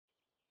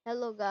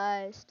Hello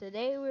guys,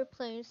 today we're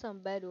playing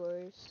some Bed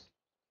Wars,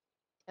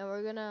 and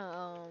we're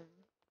gonna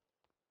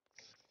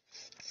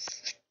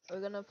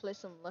play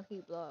some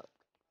Lucky Block.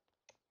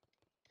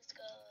 Let's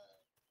go.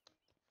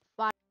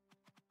 Five.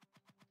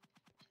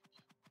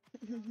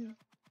 But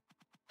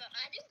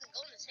I think we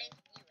go on the same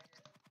team right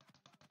now.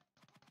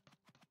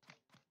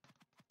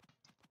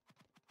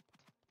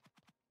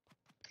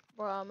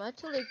 Bro, I'm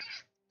actually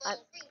I,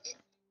 Well,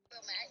 bro,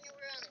 imagine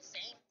we're on the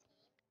same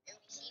team and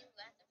we see who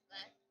has the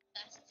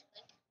fastest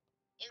click,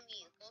 and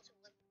we go to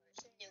one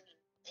person and we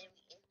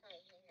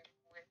instantly hit him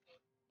one hit.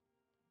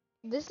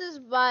 this is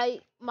my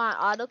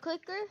auto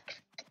clicker,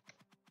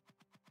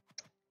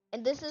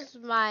 and this is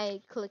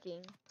my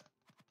clicking.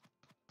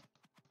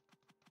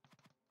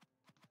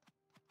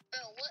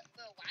 Bro,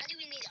 why do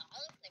we need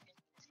auto clickers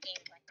in this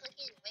game? Like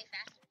clicking is way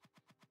faster.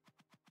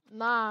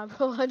 Nah,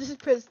 bro, I just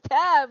press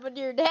tab and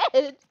you're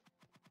dead.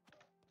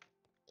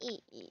 Bro,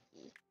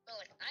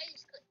 like, I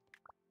just click.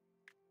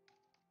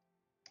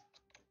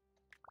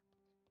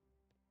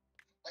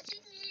 What's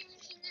his name?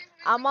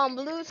 I'm on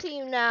blue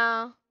team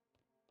now.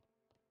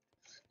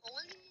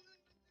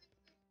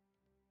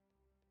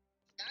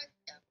 Start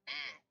the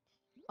match.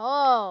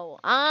 Oh,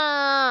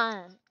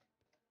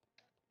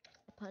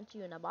 punch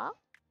you in the ball.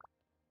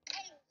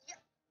 Hey, yo.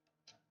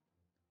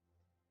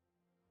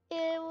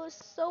 It was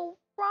so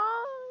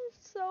wrong,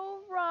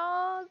 so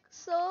wrong,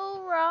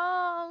 so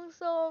wrong,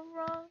 so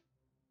wrong.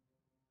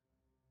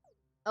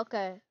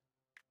 Okay.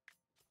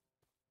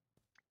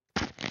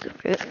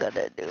 We're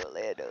gonna do a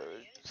little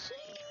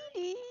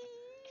cheating.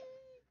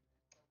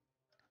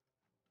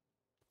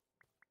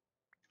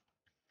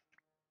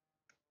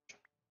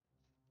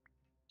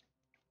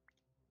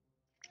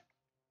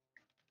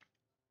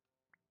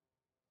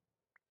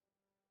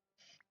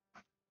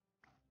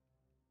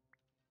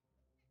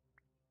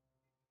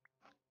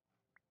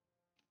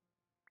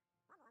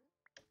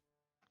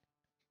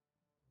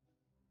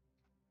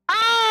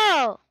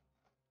 Oh!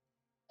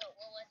 So,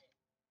 what was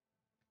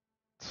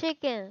it?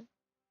 Chicken.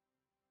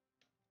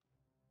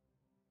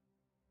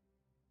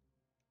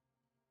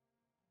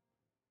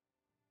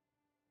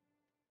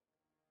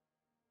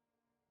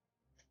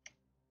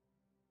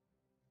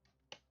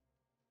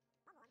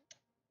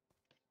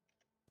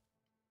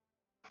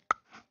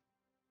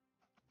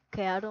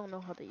 Okay, I don't know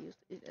how to use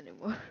these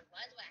anymore. Why do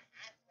I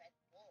have Red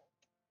Bull?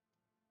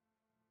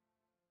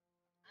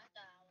 I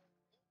thought I was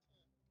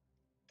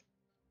blue team.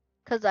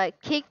 Cause I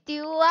kicked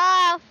you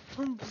off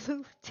from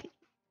blue team.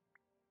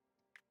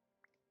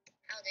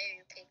 How dare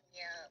you pick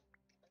me up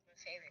with my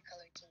favorite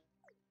color team?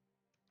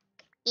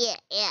 Yeah.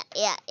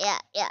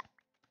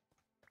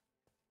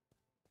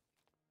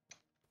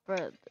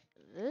 Bro,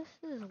 this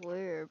is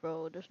weird,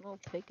 bro. There's no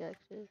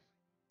pickaxes.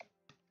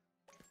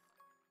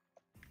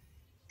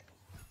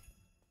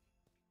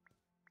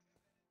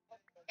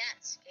 That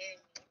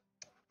scared me.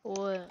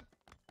 What?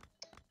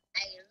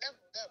 I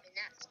leveled up and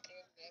that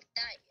scared me. I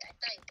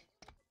thought you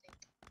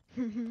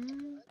could do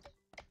something.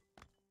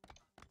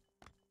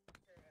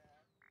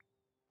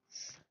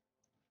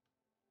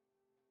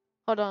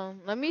 Hold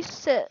on. Let me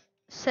set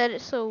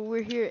it so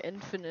we're here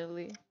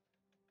infinitely.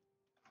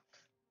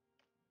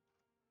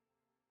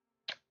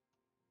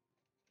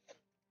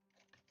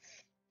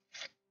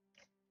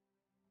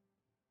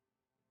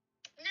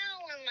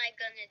 Now what am I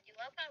gonna do?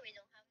 I probably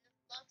don't have enough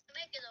blocks to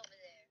make it over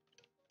there.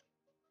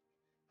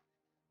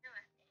 Now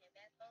I have to head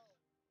back home.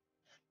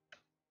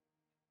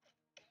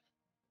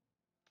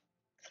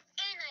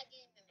 And I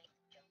didn't even make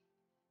the jump.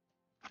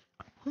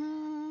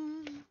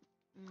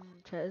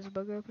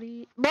 Cheeseburger,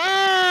 please.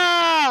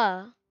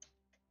 Bah!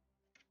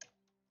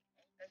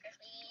 Burger,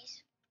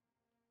 please.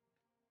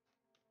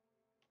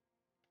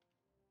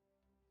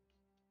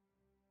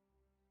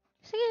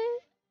 See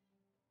it?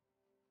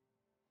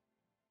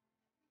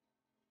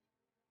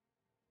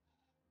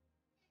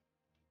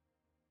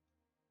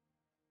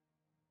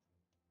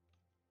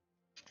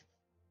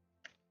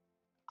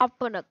 I'm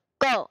gonna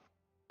go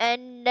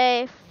and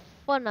they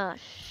gonna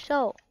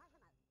show.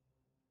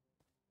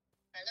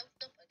 I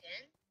leveled up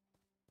again.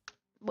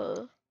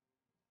 Buh.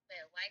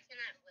 Why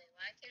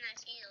can't I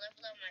see the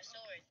level of my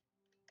sword?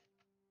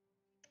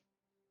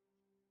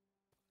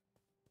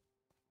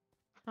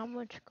 How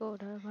much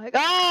gold have I?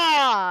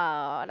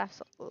 Ah,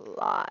 that's a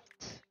lot.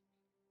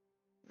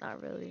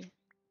 Not really.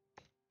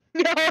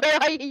 No,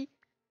 right?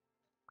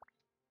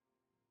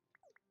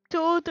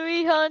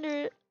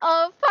 300.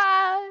 Oh,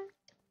 5.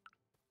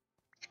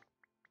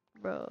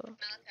 Bro.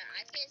 Malachi,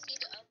 I can't see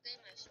the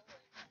upgrade my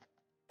sword.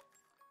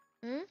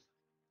 Hmm?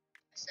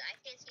 I said I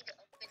can't see the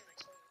upgrade my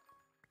sword.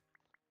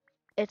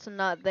 It's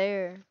not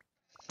there.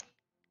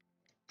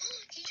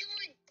 He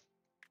joined!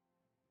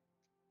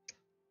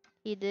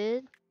 He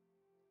did?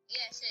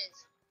 Yeah, it said,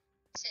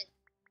 it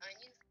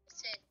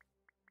said,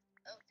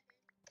 oh,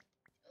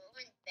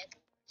 Owen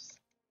Bedwars.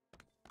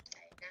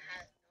 I did not know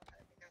how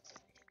to pronounce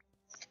his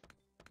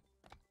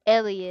name.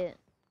 Elliot.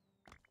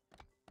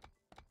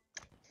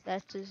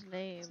 That's his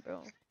name, bro.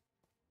 No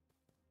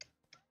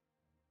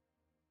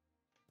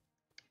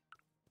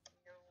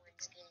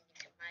one's getting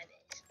into my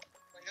base.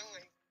 Well, no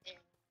one's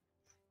getting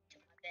to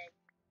my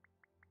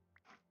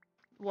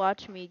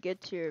watch me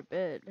get to your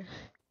bed.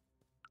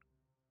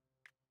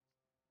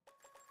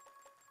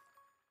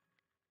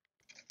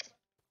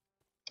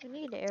 I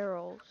need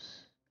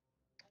arrows.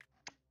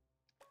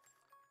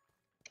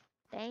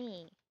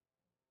 Dang.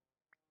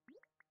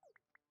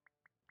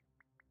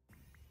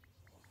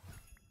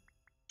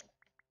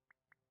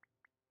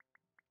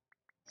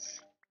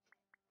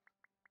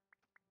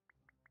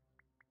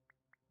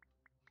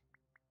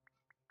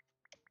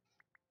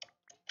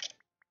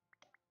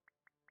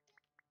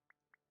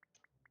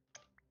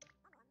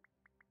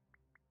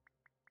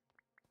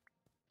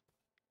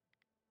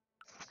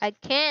 I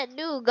can't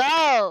do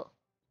go.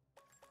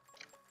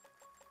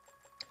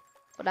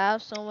 But I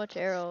have so much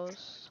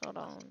arrows. Hold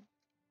on.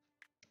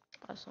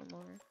 Buy some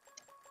more.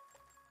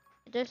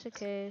 Just in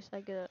case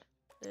I get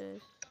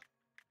this.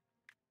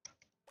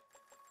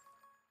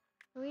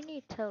 We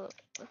need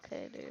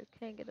Okay, dude.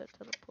 Can't get a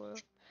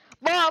teleport.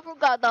 But I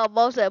forgot the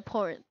most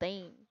important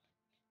thing.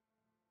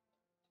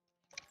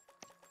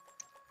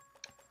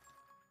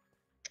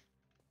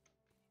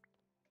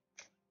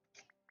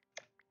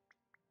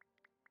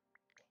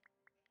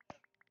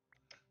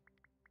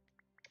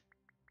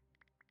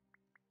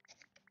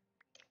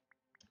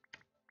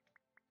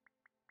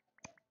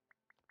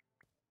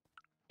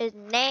 It's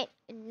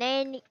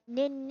nanny.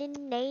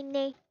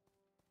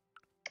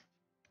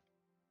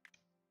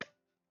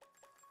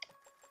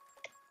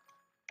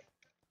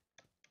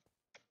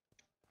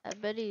 I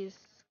bet he's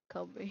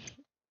coming.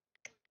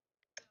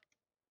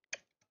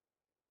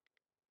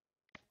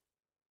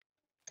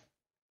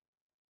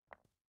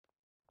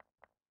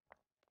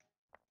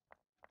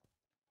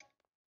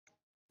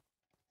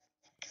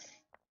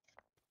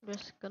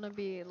 Just gonna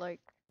be like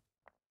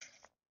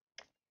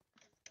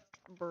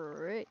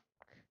brick.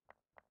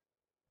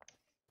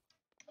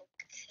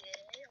 Okay,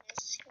 I don't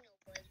see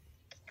nobody.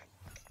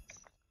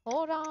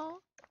 Hold on,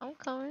 I'm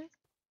coming.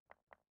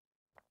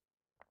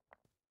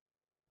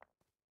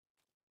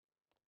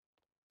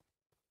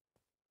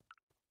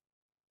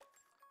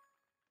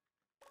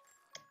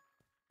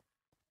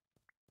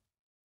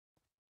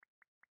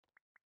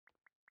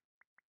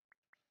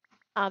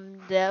 I'm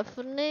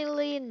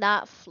definitely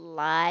not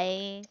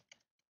flying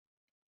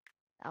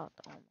out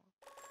the armor.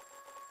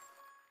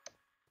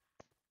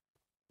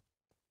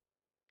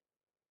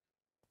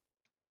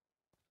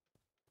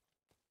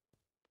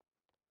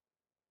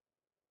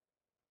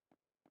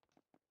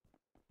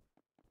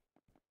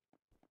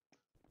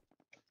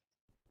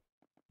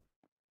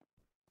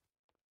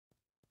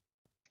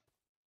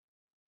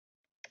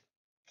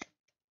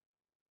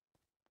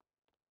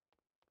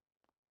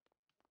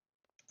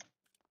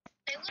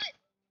 Hey, what?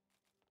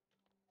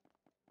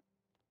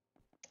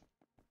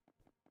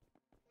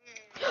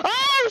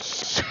 Oh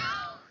shoot!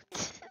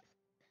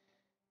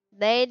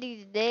 They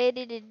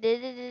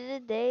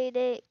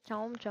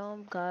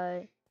chom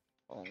guy.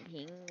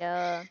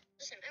 Hinga.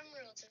 Listen,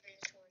 emeralds in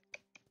this one.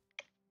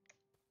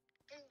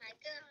 Oh my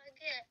god, I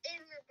get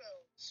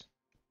emeralds.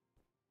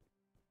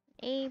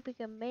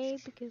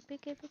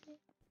 Pick.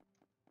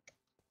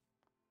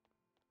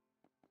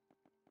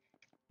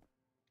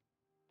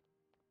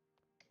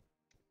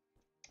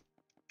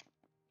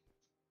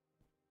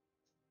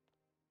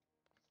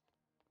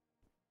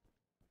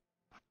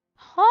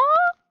 Huh?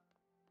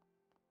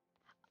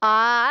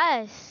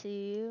 I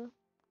see you.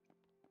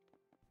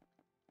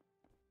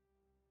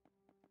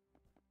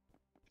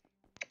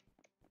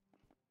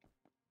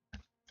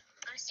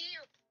 I see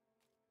him.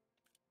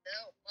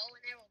 No, bow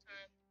and arrow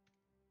time.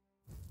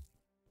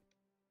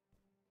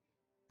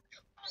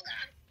 Oh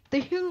god, Do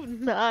you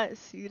not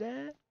see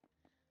that?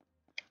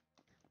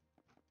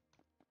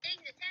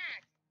 things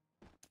attack.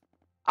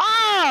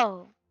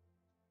 Oh!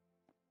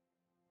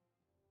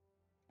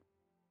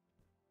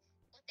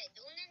 What they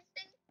doing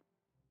anything?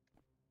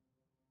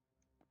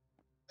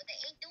 But they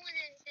ain't doing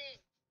anything.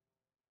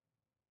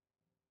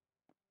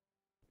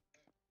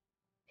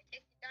 They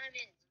take the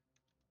diamonds.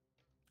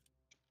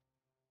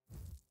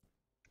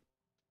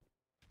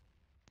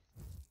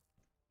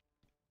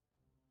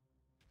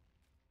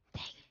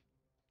 Dang it.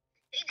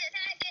 He's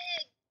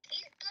attacking.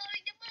 He's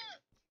blowing them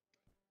up.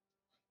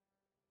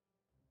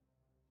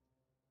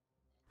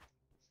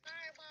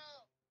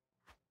 Fireball.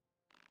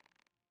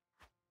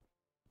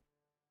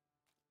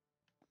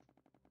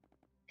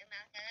 And now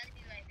I gotta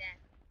be like that.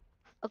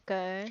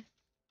 Okay.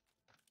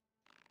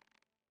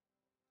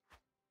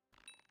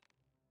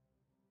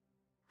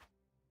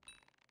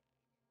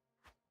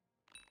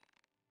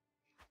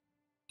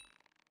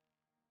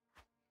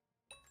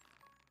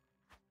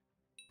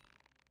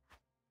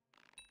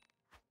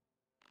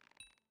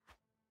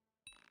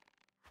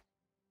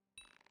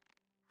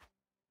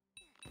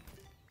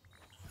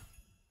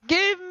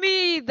 Give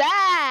me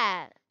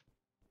that!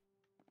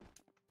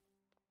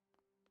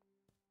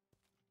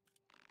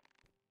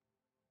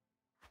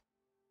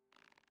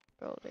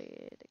 Bro,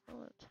 they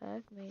gonna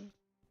attack me.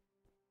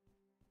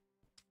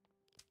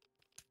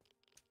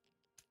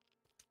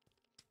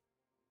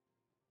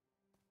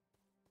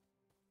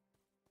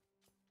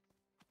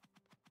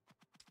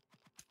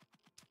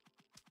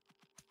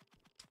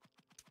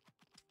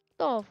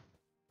 The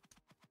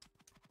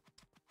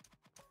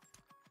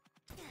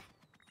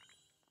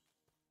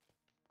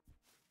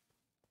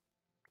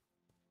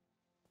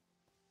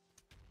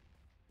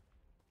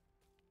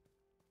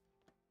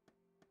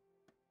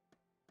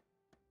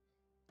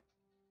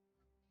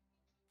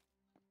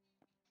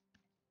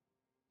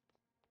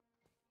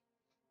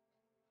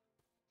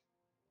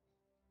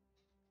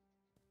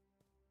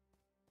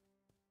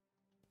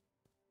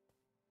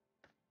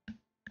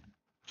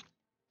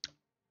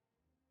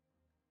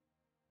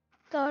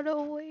Gotta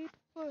wait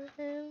for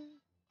him.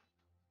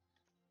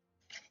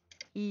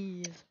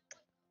 Eve.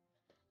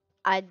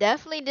 I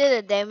definitely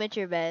didn't damage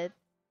your bed.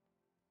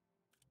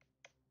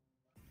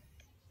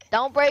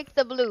 Don't break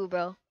the blue,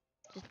 bro.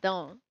 Just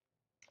don't.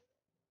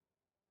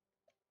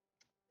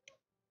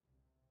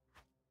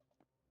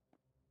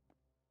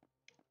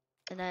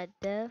 And I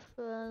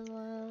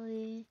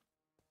definitely...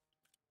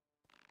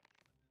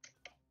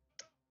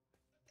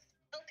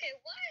 Okay,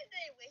 why are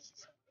they wasting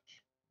so much?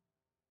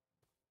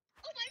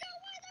 Oh my god,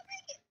 why did I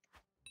break it?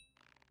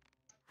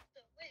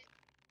 So, wait.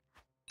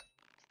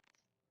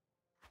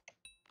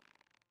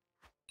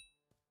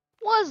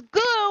 What's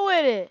good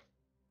with it?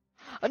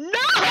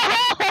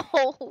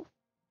 No!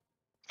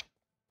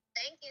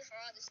 Thank you for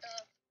all the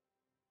stuff.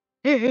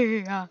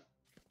 Yeah.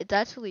 It's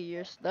actually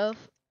your stuff,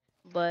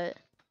 but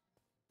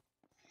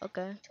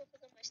okay. You took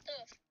all my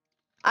stuff.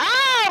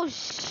 Ow!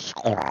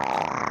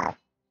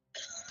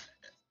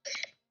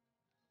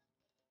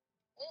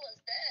 What was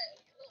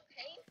that? You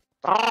okay?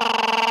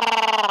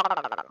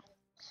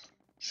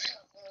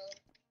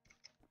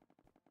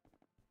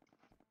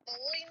 But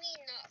what do you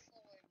mean not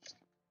forged?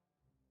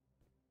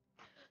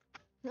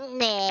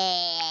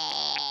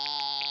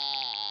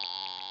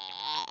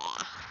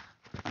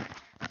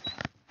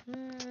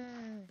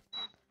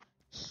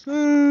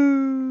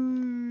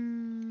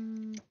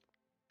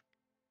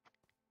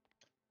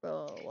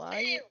 Bro,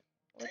 why? Damn,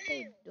 What damn,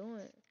 they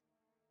doing?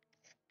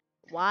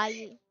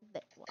 Why?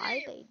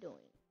 Why they doing?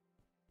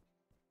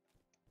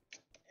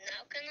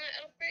 Now can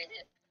I upgrade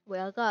it? Wait,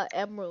 I got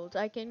emeralds.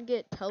 I can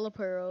get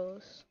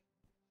telepearls.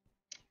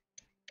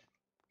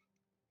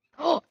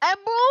 Oh,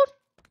 emerald!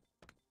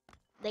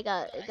 It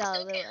got a Still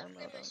little can't upgrade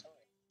emerald. my sword.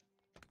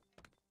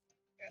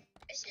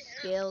 This is not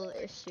Skill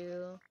forged.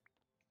 issue.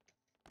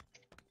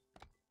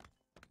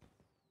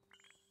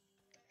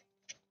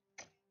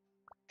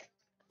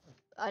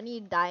 I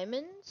need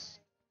diamonds.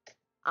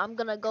 I'm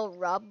gonna go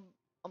rob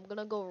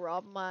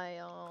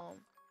my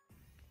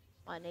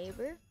my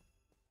neighbor.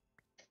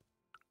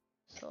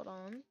 So hold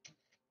on.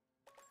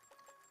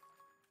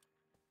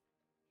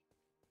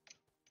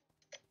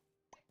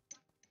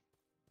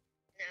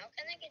 Now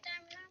can I get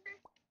diamond armor?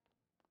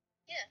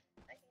 Yeah,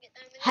 I can get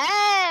diamond armor.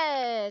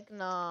 Heck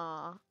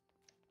nah.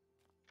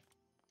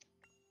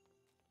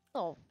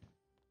 Oh.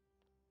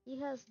 He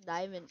has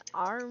diamond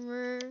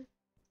armor.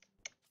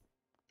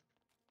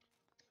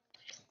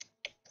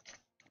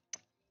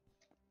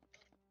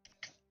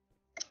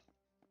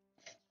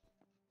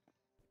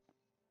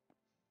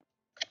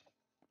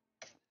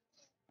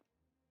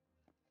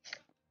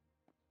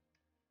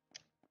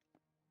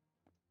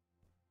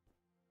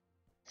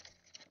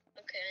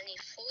 Okay, I need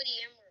 40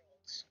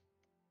 emeralds.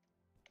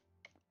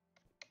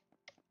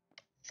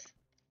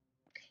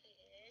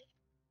 Okay.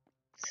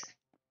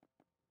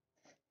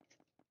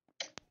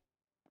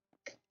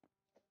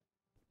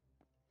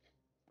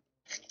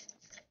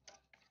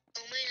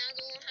 Oh man, I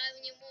don't have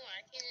any more.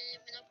 I can't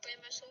even upgrade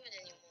my sword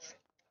anymore.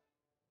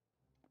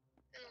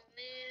 Oh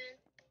man.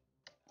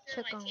 No,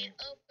 Check I on. can't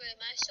upgrade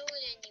my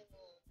sword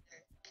anymore.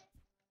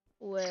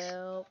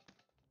 Well.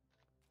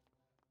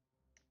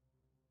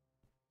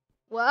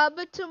 What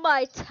happened to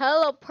my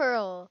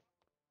telepearl?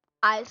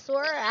 I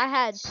swear I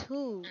had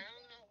two. I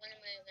don't know what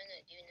am I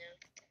gonna do now.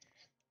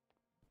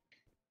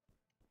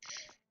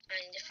 I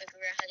need to figure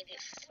out how to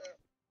get fur.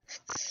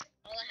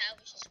 All I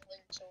have is just one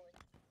sword.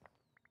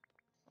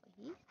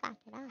 He's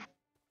backing out.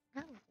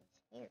 I was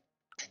scared.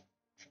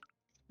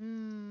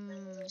 I'm a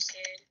little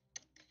scared.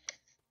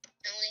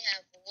 I only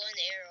have one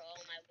arrow on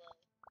my bow.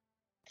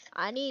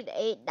 I need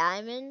 8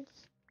 diamonds.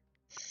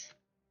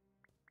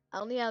 I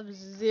only have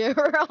 0.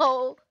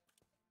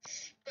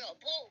 Bro,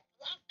 blow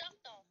blocked up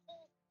the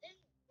whole thing.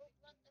 Bro,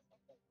 blocked up the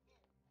whole thing.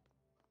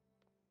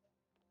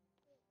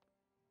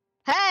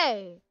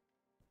 Hey!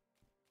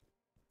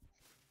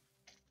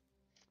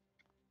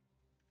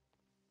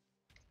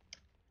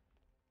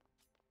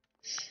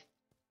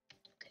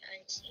 Okay, I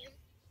didn't see him.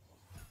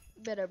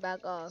 Better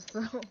back off,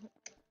 bro.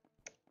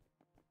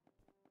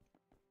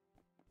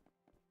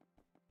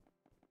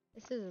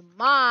 This is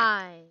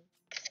mine.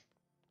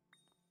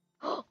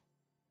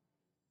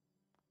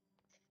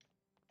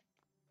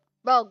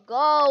 Bro,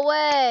 go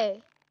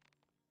away.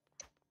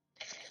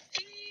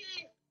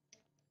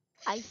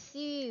 I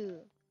see you.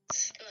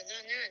 Come on,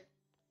 run.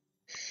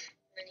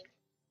 Running.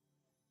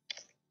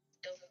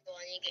 Go,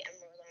 I need to get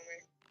emerald armor.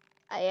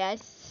 I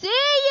see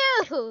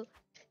you.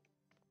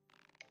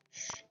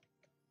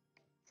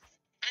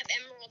 I have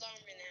emerald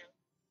armor now.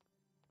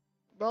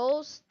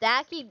 Bro,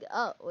 stacking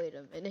up. Wait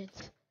a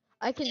minute.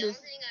 I can The only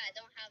just. thing I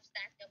don't have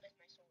stacked up is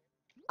my sword.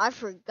 I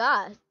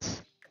forgot.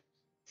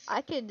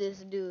 I can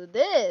just do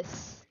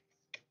this.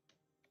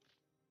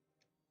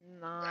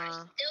 But I Nah.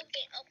 still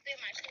can't upgrade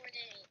my sword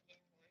anymore.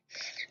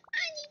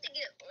 I need to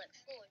get like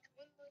forged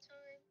one more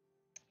time.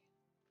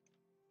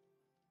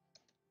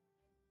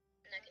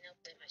 And I can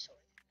upgrade my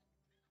sword.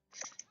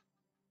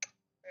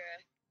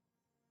 Bruh.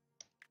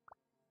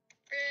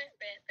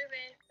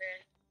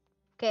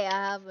 Okay, I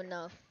have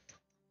enough.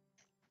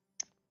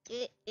 How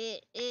do I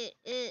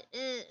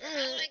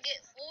get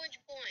forge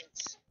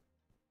points?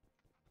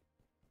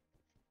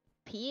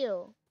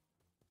 Peel.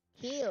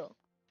 Kill.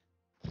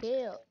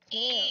 Kill.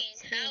 Kill.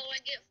 Jeez, how do I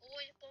get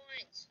 40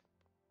 points?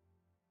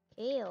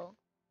 Kill.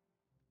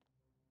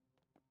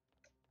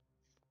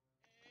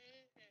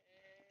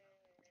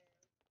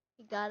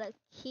 You gotta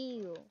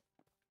kill.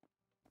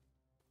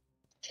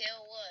 Kill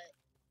what?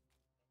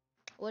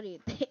 What do you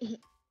think?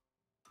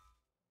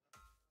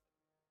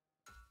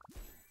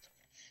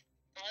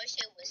 All I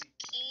said was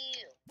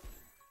kill.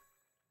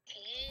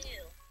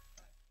 Kill.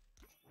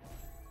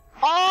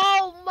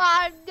 Oh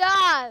my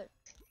god!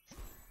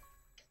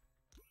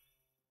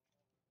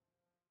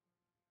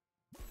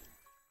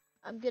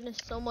 I'm getting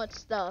so much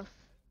stuff.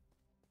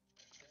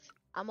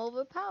 I'm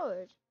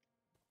overpowered.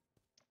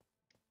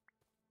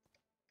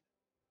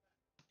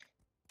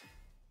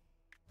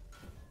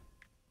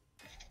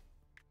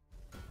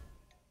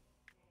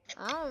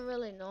 I don't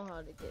really know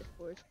how to get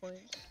forge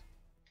points.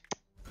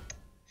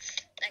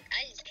 Like,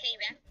 I just came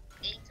back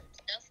from getting some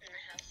stuff in the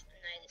house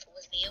and I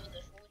was able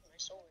to forge my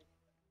sword.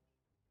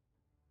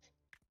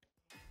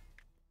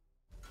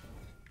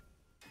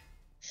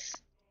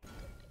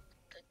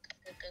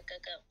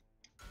 Go.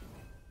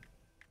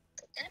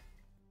 That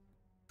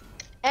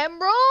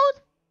Emerald?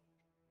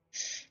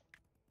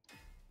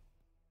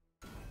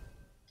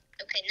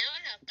 Okay, now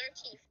I have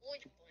 13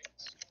 forge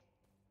points.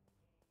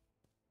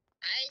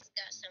 I just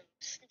got some.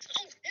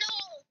 Oh no!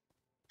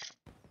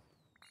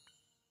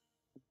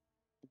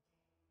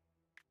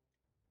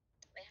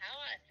 Wait, how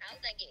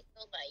did I get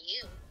killed by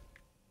you?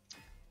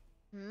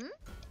 Hmm?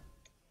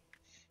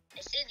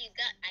 It said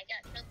I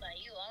got killed by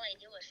you. All I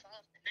did was fall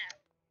off the map.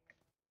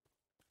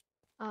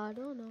 I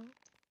don't know.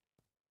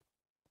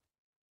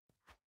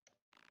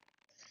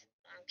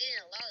 I'm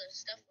getting a lot of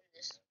stuff from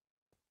this.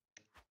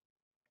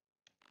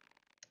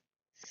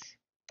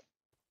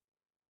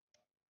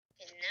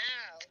 And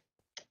now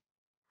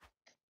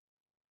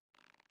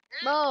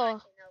I Bro.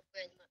 can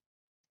upgrade my.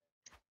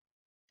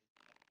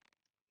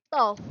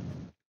 Oh.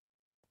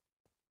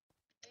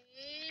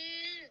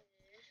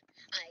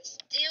 I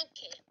still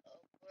can't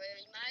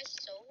upgrade my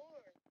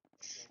sword.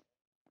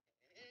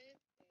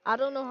 I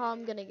don't know how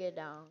I'm gonna get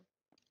down.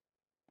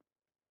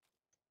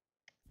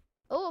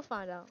 Oh, we'll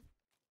find out.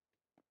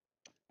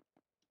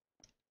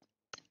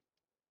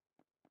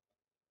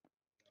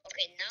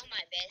 Okay, now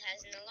my bed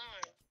has an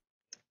alarm.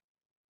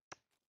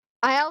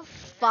 I have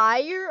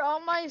fire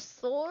on my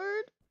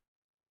sword?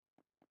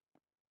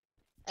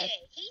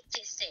 Hey, he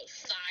just said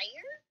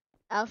fire?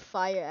 I have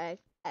fire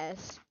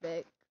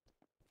aspect.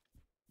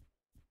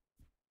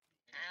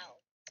 How?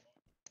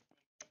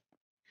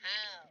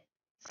 How?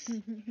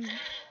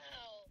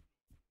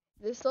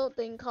 This little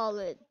thing called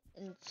it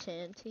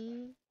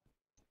enchanting.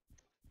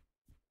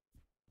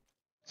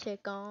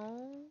 Check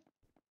on.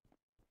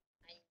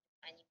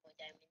 I need more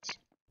diamonds.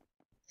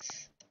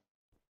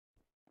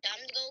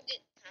 Time to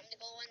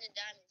go on the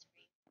diamond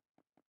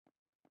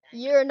spree.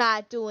 You're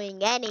not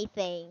doing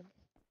anything.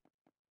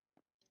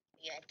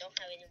 Yeah, I don't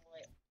have any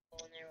more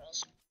bow and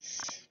arrows.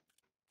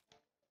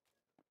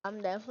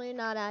 I'm definitely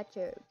not at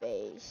your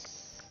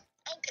base.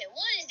 Okay,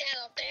 what is that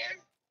up there?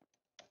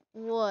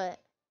 What?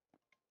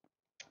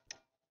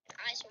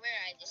 I swear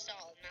I just saw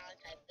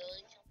Malachi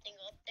building something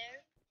up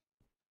there.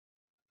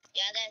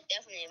 Yeah, that's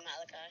definitely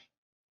Malachi.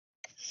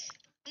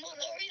 Come on,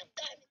 hurry up,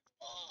 diamond.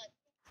 Spawn.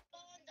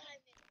 Spawn,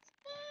 diamond.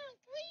 Spawn,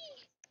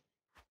 please.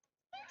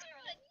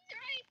 Spawn, he's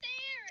right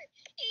there.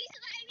 He's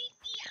letting me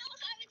see how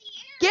high in the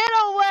air. Get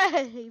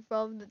away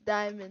from the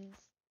diamonds.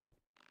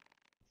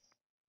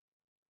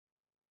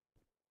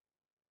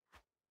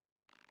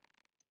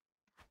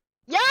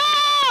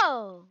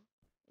 Yo!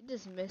 You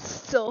just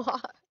missed so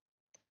hard.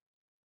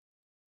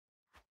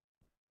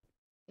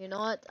 You know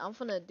what? I'm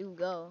gonna do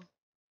go.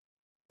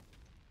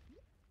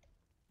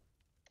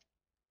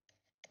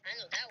 I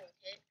know that one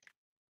hit.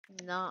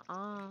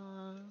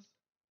 Nuh-uh.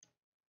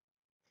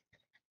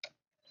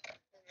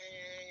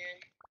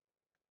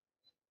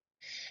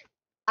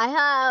 I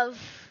have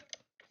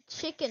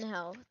chicken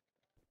health.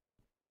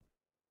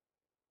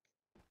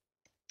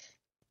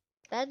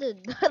 That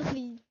did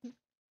nothing.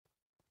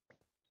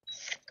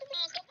 Come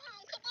on,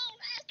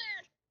 faster.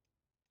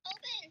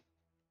 Open.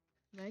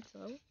 Nice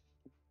though.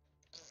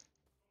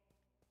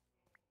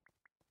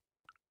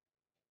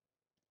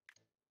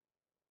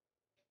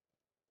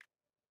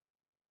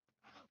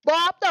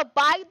 Bob the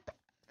bite.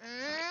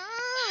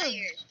 Fire 3.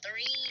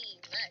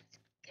 Let's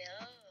go.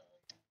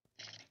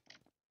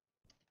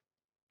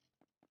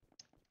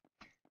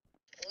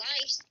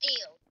 Life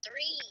steal 3.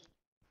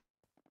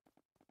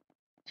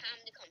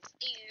 Time to come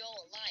steal your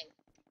life.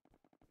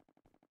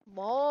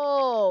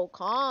 Whoa,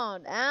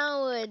 calm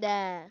down with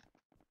that.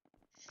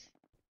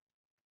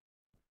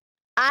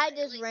 I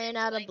just Literally ran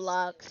said out of life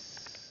blocks.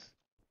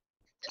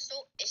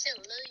 steal. It said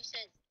literally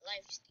said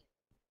life steal.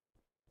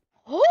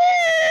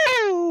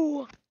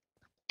 Ooh!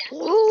 That's what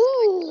the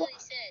sword literally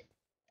said.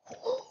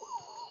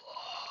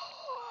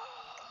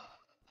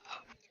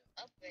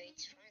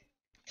 Upgrades fun.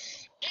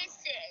 It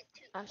said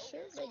to I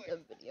should make a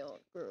video on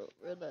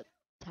Gorilla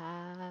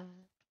Tag.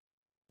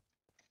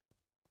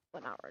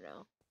 But not right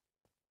now.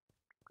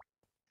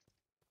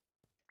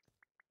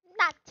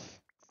 Not.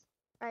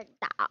 right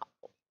now.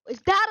 Is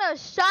that a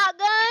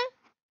shotgun?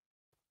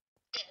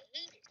 Yeah,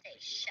 he did say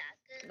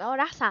shotgun. No,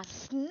 that's a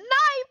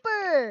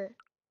sniper.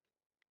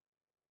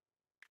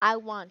 I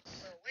want Bro,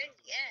 where's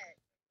he at?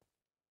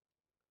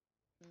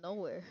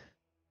 nowhere.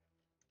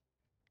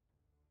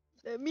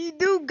 Let me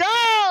do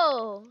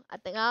go. I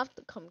think I have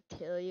to come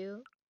kill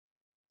you.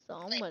 So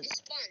I'm Wait, gonna, this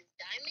spawns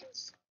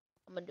diamonds?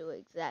 I'm gonna do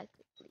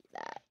exactly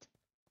that.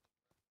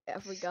 I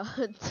forgot.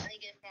 I need to get a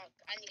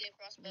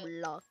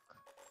crossbow. Block.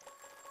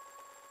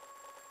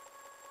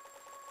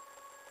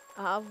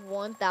 I have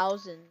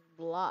 1,000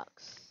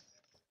 blocks.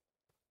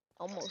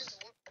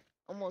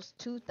 Almost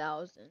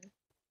 2,000.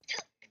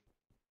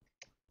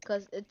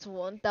 Cause it's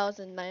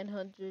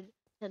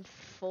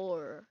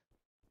 1,904.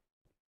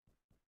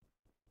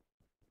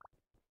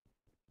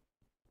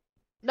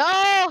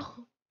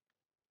 No!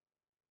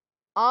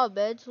 All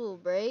beds will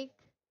break.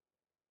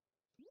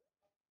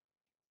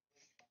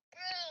 Bro,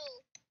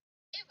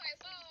 if I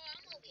fall,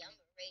 I'm gonna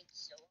rage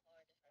so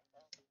hard if I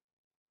fall.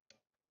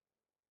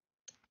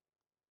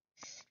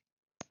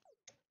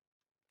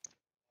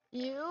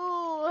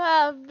 You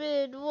have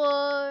been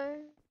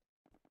warned.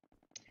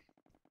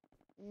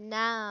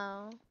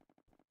 Now.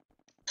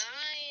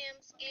 I am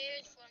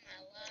scared for my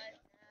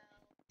life now.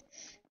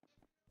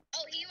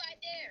 Oh, he right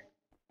there.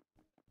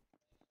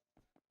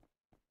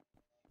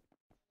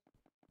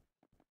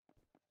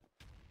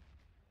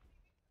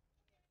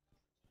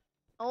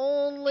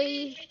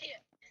 Only.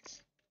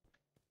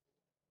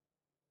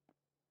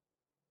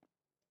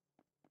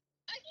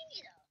 I can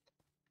get up.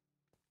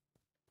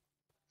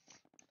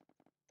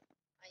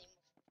 I need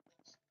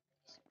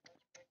more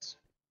points.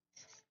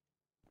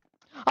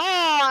 Oh,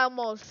 I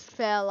almost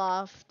fell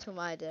off to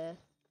my death.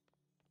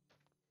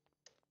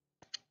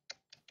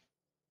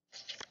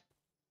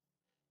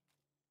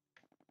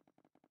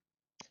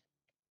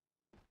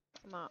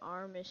 My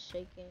arm is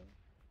shaking.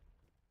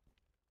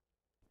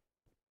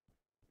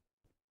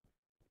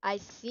 I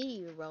see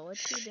you, bro.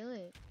 What you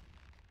doing?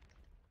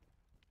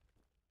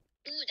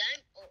 Dude,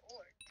 I'm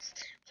ore.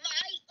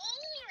 My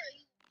ore!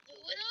 You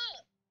blew it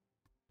up.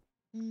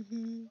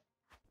 Mm-hmm.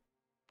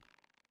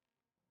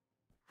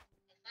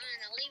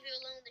 Fine, I'll leave you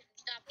alone if you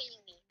stop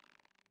hitting me.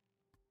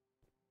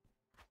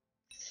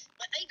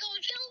 But he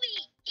gonna kill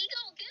me! He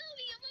gonna kill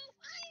me! I'm on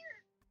fire!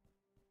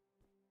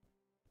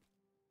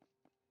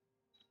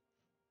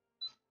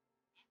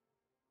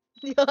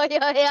 Yeah,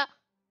 yeah, yeah.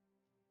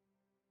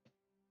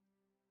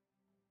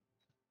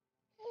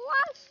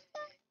 What's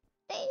that?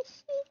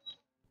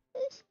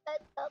 This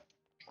up.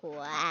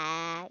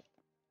 Quack.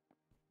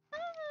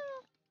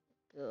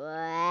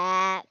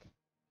 Quack.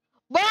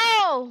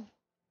 Bro!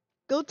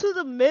 Go to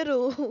the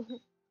middle.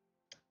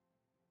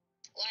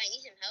 Why, I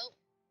need some help?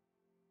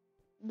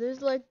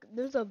 There's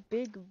a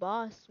big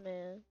boss,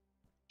 man.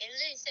 It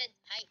literally said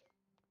Titan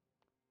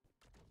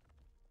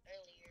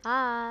earlier.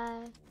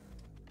 Hi.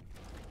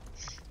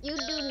 You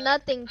do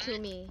nothing to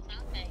me.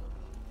 Okay.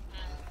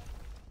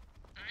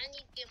 I need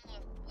to get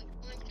more wood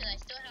points because I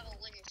still have a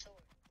wooden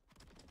sword.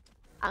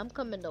 I'm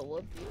coming to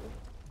whoop you.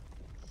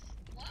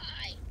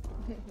 Why?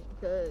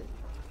 Good.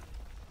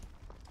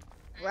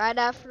 Right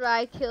after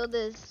I kill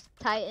this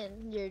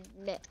Titan, you're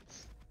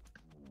next.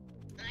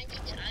 I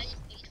just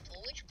need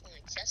forage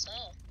points. That's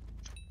all.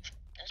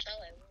 That's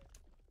all I want.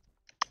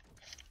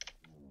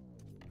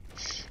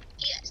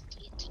 Yes,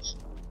 TNT.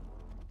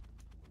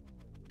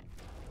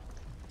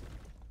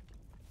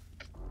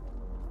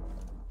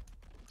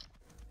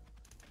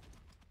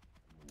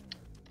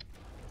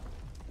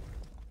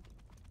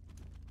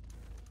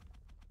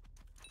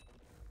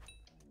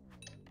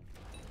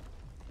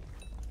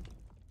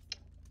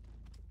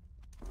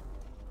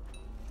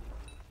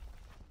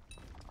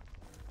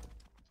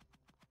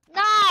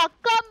 Nah,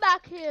 come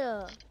back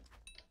here.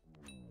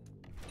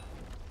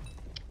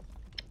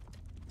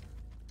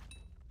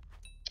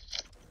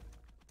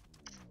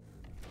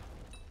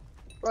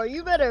 Bro,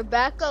 you better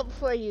back up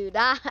before you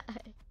die.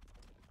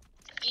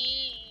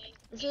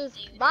 This is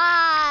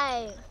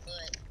bye.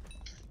 But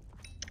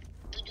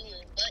we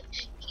doing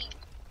butt.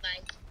 My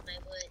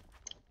butt.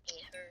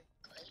 It hurt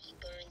because he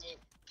burned it.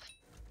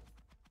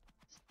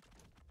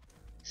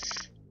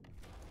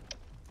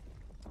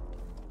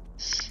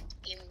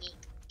 Gimme.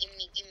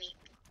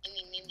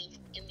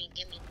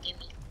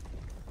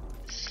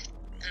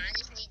 I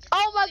just need to.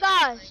 Oh my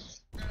gosh.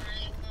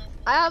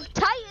 I have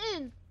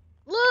Titan.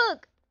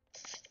 Look.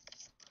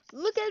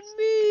 Look at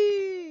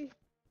me.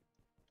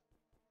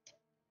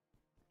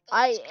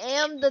 I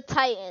am the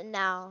Titan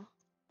now.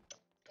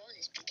 Bro,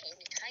 this became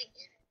the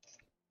Titan.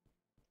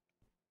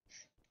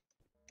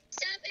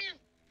 Stop him!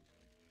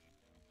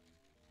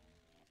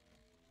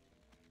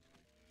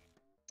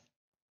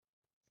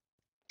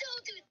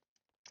 Don't do it!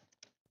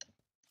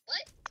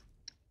 What?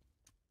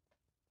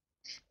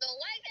 But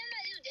why can't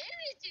I do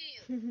damage to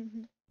you?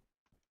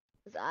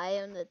 Because I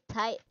am the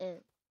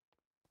Titan.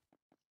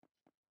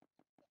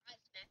 I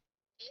smacked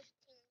 15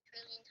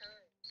 trillion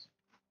times.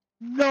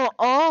 No.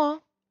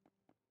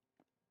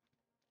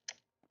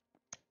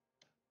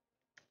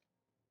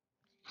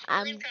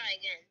 Let me try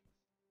again.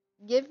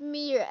 Give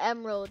me your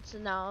emeralds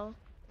now.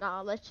 Nah,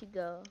 I'll let you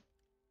go.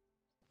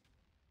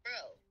 Bro,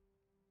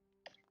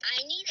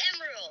 I need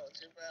emeralds,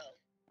 bro.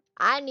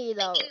 I need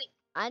Like, give me,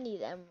 I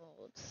need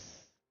emeralds.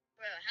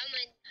 bro. How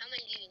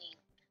many do you need?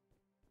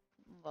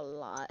 A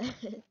lot.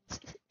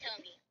 Tell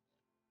me.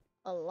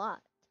 A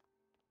lot.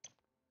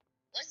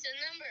 What's the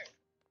number?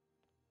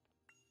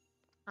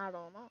 I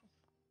don't know.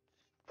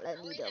 I But I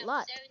only need a have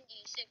lot.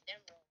 76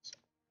 emeralds.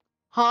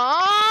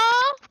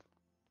 Huh?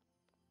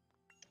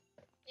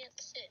 Yeah,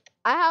 that's it.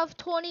 I have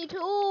 22.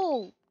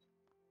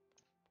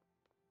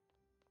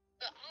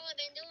 But all I've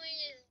been doing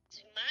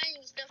is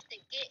mining stuff to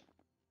get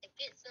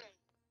some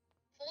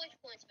forge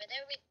points. But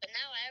now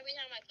every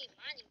time I keep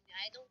mining,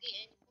 I don't get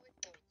any forge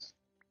points.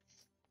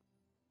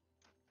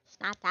 It's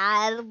not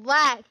that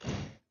black.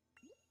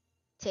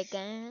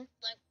 Chicken.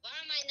 Like, why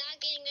am I not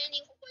getting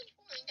any forge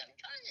points? I'm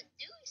trying to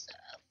do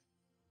stuff.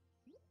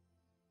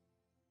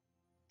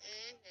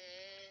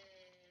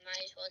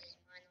 Might as well just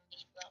mine all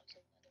these blocks.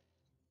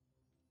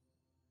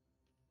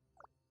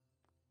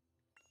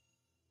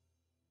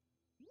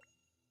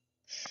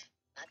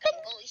 Like, I'm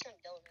gonna eat some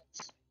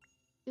donuts.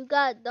 You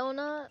got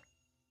donut?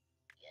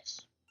 Yes.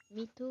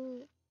 Me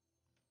too.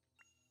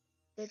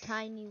 The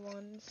tiny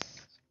ones.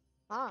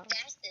 Ah.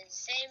 That's the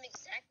same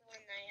exact one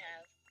I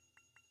have.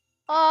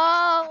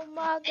 Oh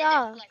my And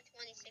god. there's like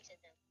 26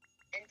 of them.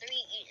 And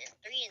three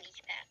in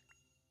each pack.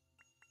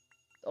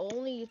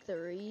 Only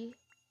 3?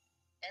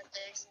 And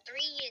there's 3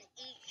 in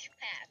each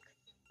pack.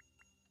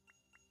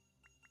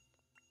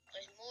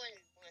 There's more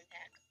than one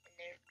pack in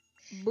there.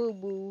 Boom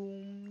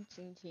boom.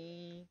 Ching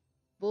ching.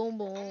 Boom I'm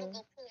boom. gonna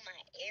go pull my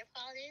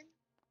AirPod in.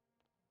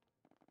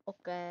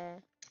 Okay.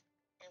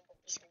 And we'll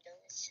eat some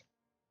donuts.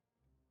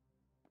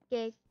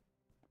 Okay.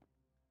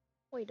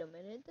 Wait a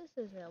minute. This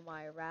isn't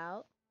my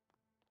route.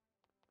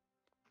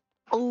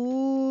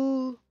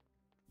 Ooh.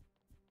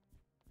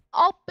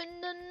 Up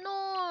in the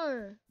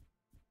north.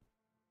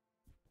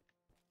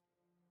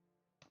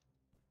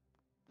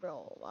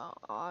 Bro,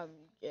 I'm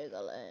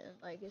jiggling.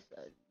 Like it's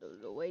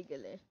the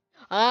wiggling.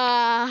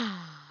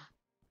 Ah.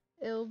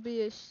 It'll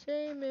be a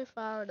shame if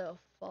I were to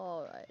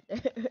fall right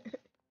there.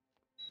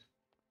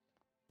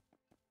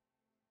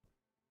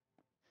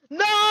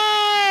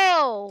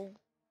 No!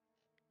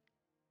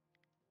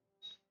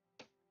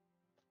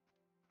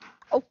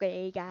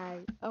 Okay,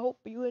 guys. I hope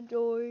you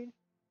enjoyed.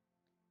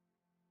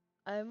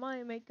 I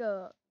might make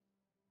a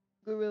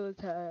gorilla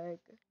tag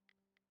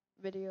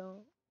video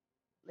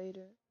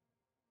later.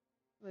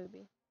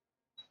 Maybe.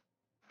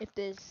 If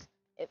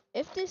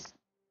this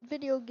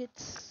video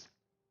gets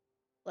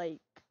like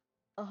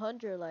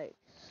 100 likes,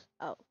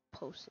 I'll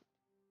post it.